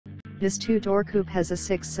This two-door coupe has a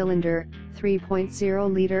 6-cylinder,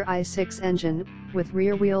 3.0-liter i6 engine, with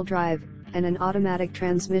rear-wheel drive, and an automatic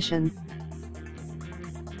transmission.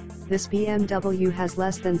 This BMW has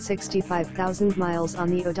less than 65,000 miles on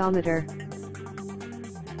the odometer.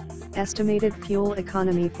 Estimated fuel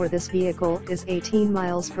economy for this vehicle is 18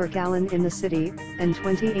 miles per gallon in the city, and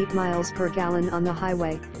 28 miles per gallon on the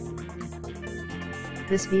highway.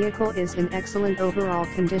 This vehicle is in excellent overall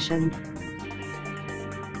condition.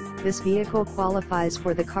 This vehicle qualifies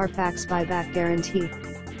for the Carfax buyback guarantee.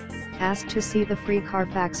 Ask to see the free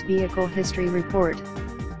Carfax Vehicle History Report.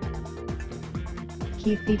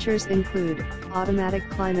 Key features include automatic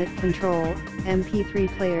climate control,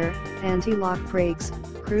 MP3 player, anti-lock brakes,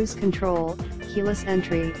 cruise control, keyless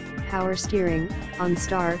entry, power steering,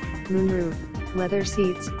 OnStar, moonroof, leather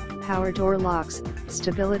seats, power door locks,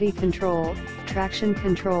 stability control, traction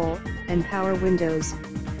control, and power windows.